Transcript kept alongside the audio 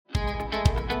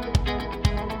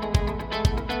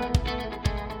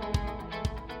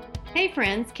Hey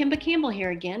friends, Kimba Campbell here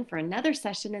again for another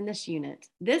session in this unit.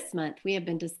 This month we have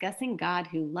been discussing God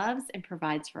who loves and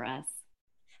provides for us.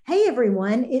 Hey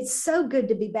everyone, it's so good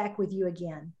to be back with you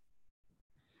again.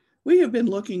 We have been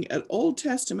looking at Old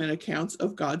Testament accounts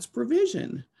of God's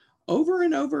provision. Over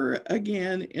and over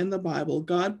again in the Bible,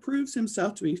 God proves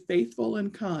himself to be faithful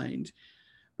and kind.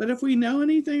 But if we know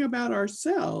anything about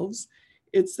ourselves,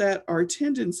 it's that our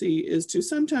tendency is to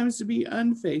sometimes to be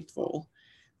unfaithful.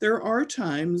 There are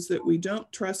times that we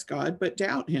don't trust God, but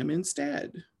doubt him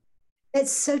instead.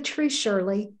 That's so true,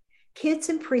 Shirley. Kids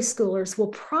and preschoolers will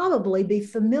probably be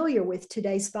familiar with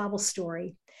today's Bible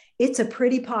story. It's a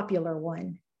pretty popular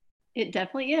one. It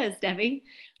definitely is, Debbie.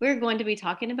 We're going to be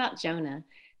talking about Jonah.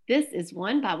 This is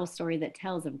one Bible story that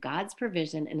tells of God's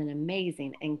provision in an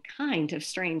amazing and kind of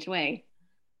strange way.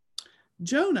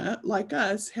 Jonah, like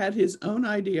us, had his own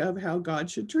idea of how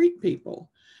God should treat people.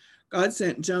 God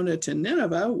sent Jonah to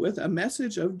Nineveh with a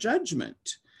message of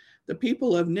judgment. The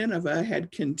people of Nineveh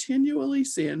had continually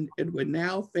sinned and would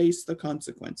now face the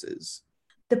consequences.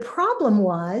 The problem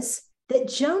was that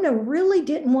Jonah really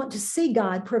didn't want to see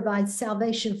God provide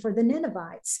salvation for the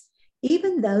Ninevites,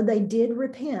 even though they did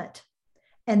repent.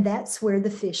 And that's where the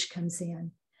fish comes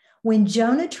in. When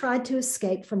Jonah tried to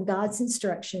escape from God's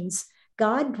instructions,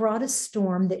 God brought a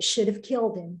storm that should have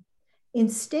killed him.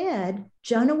 Instead,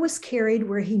 Jonah was carried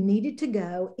where he needed to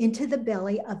go, into the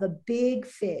belly of a big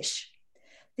fish.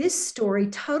 This story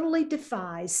totally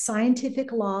defies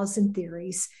scientific laws and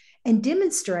theories and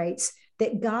demonstrates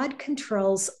that God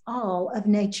controls all of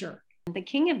nature. The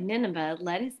king of Nineveh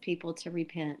led his people to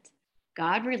repent.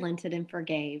 God relented and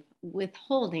forgave,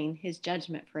 withholding his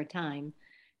judgment for a time.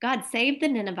 God saved the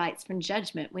Ninevites from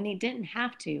judgment when he didn't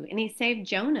have to, and he saved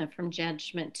Jonah from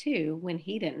judgment too when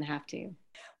he didn't have to.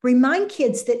 Remind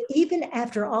kids that even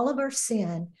after all of our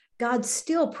sin, God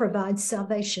still provides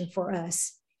salvation for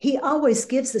us. He always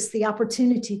gives us the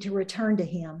opportunity to return to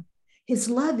him. His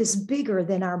love is bigger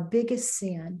than our biggest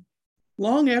sin.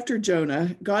 Long after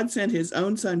Jonah, God sent his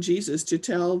own son Jesus to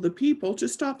tell the people to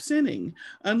stop sinning.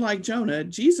 Unlike Jonah,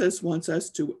 Jesus wants us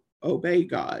to obey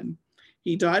God.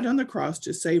 He died on the cross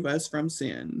to save us from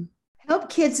sin. Help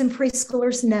kids and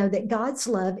preschoolers know that God's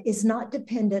love is not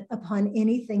dependent upon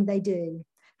anything they do.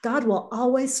 God will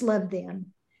always love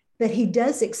them, but he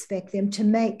does expect them to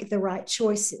make the right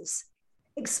choices.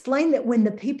 Explain that when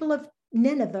the people of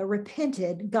Nineveh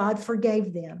repented, God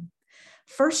forgave them.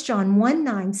 1 John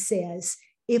 1:9 says,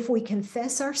 if we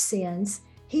confess our sins,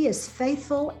 he is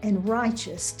faithful and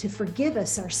righteous to forgive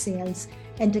us our sins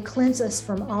and to cleanse us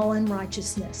from all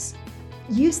unrighteousness.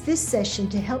 Use this session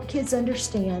to help kids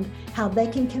understand how they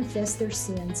can confess their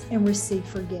sins and receive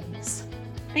forgiveness.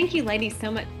 Thank you, ladies,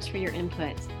 so much for your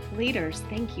input. Leaders,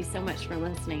 thank you so much for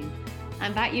listening. I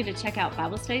invite you to check out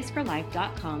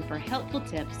BibleStudiesForLife.com for helpful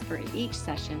tips for each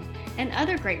session and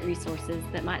other great resources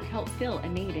that might help fill a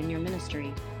need in your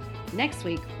ministry. Next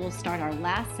week, we'll start our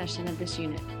last session of this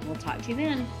unit. We'll talk to you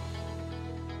then.